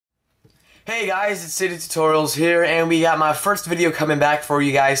Hey guys, it's CydiaTutorialz here, and we got my first video coming back for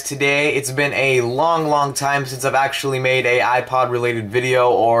you guys today. It's been a long time since I've actually made a iPod related video,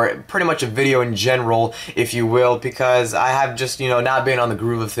 or pretty much a video in general, if you will, because I have just, not been on the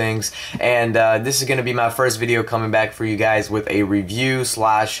groove of things, and this is going to be my first video coming back for you guys with a review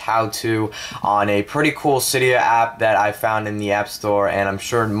slash how-to on a pretty cool Cydia app that I found in the App Store, and I'm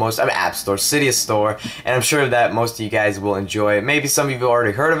sure Cydia Store, and I'm sure that most of you guys will enjoy it. Maybe some of you have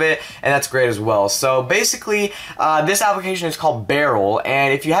already heard of it, and that's great as well. So basically, this application is called Barrel,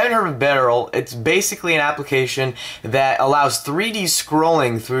 and if you haven't heard of Barrel, it's basically an application that allows 3D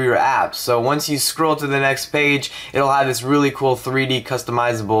scrolling through your app. So once you scroll to the next page, it'll have this really cool 3D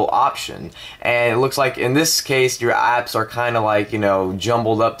customizable option, and it looks like in this case your apps are kind of like,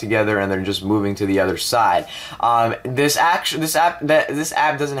 jumbled up together and they're just moving to the other side. This app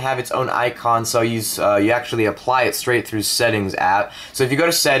doesn't have its own icon, so you actually apply it straight through Settings app. So if you go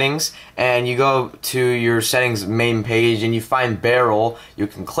to Settings and you go to your settings main page and you find Barrel, you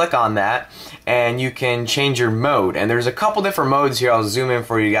can click on that and you can change your mode. And there's a couple different modes here. I'll zoom in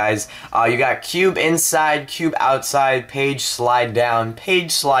for you guys. You got cube inside, cube outside, page slide down,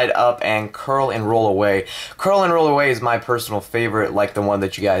 page slide up, and curl and roll away. Curl and roll away is my personal favorite, like the one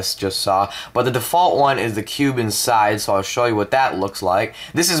that you guys just saw, but the default one is the cube inside, so I'll show you what that looks like.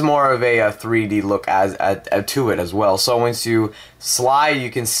 This is more of a 3D look to it as well. So once you slide,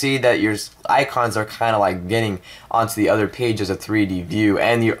 you can see that your icons are kind of like getting onto the other page as a 3D view,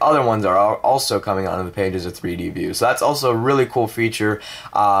 and your other ones are also coming onto the page as a 3D view. So that's also a really cool feature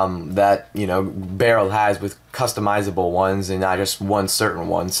that Barrel has with customizable ones and not just one certain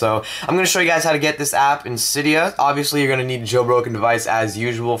one. So I'm going to show you guys how to get this app in Cydia. Obviously, you're going to need a jailbroken device as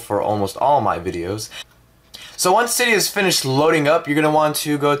usual for almost all my videos. So once Cydia is finished loading up, you're going to want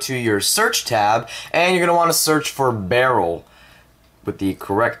to go to your search tab and you're going to want to search for Barrel with the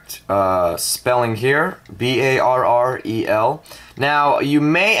correct spelling here, B-A-R-R-E-L. Now, you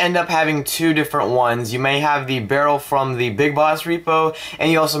may end up having two different ones. You may have the Barrel from the Big Boss repo,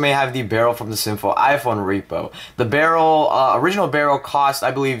 and you also may have the Barrel from the Simple iPhone repo. The Barrel, original Barrel cost,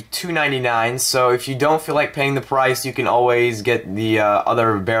 I believe, $2.99, so if you don't feel like paying the price, you can always get the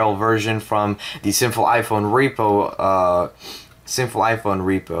other Barrel version from the Simple iPhone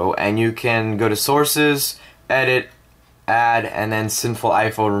repo, and you can go to Sources, Edit, Add, and then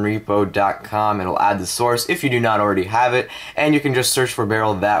sinfuliPhoneRepo.com. It'll add the source if you do not already have it, and you can just search for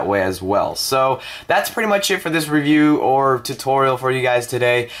Barrel that way as well. So that's pretty much it for this review or tutorial for you guys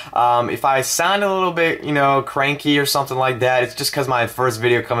today. If I sound a little bit, cranky or something like that, it's just because my first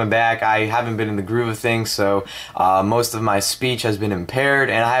video coming back. I haven't been in the groove of things, so most of my speech has been impaired,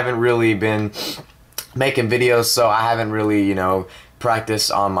 and I haven't really been making videos, so I haven't really, practice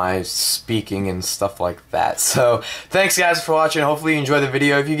on my speaking and stuff like that. So thanks guys for watching. Hopefully you enjoyed the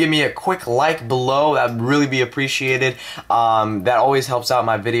video. If you give me a quick like below, that would really be appreciated. That always helps out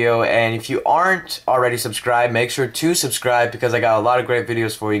my video, and if you aren't already subscribed, make sure to subscribe because I got a lot of great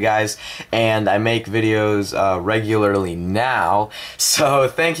videos for you guys, and I make videos regularly now. So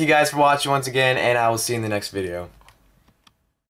thank you guys for watching once again, and I will see you in the next video.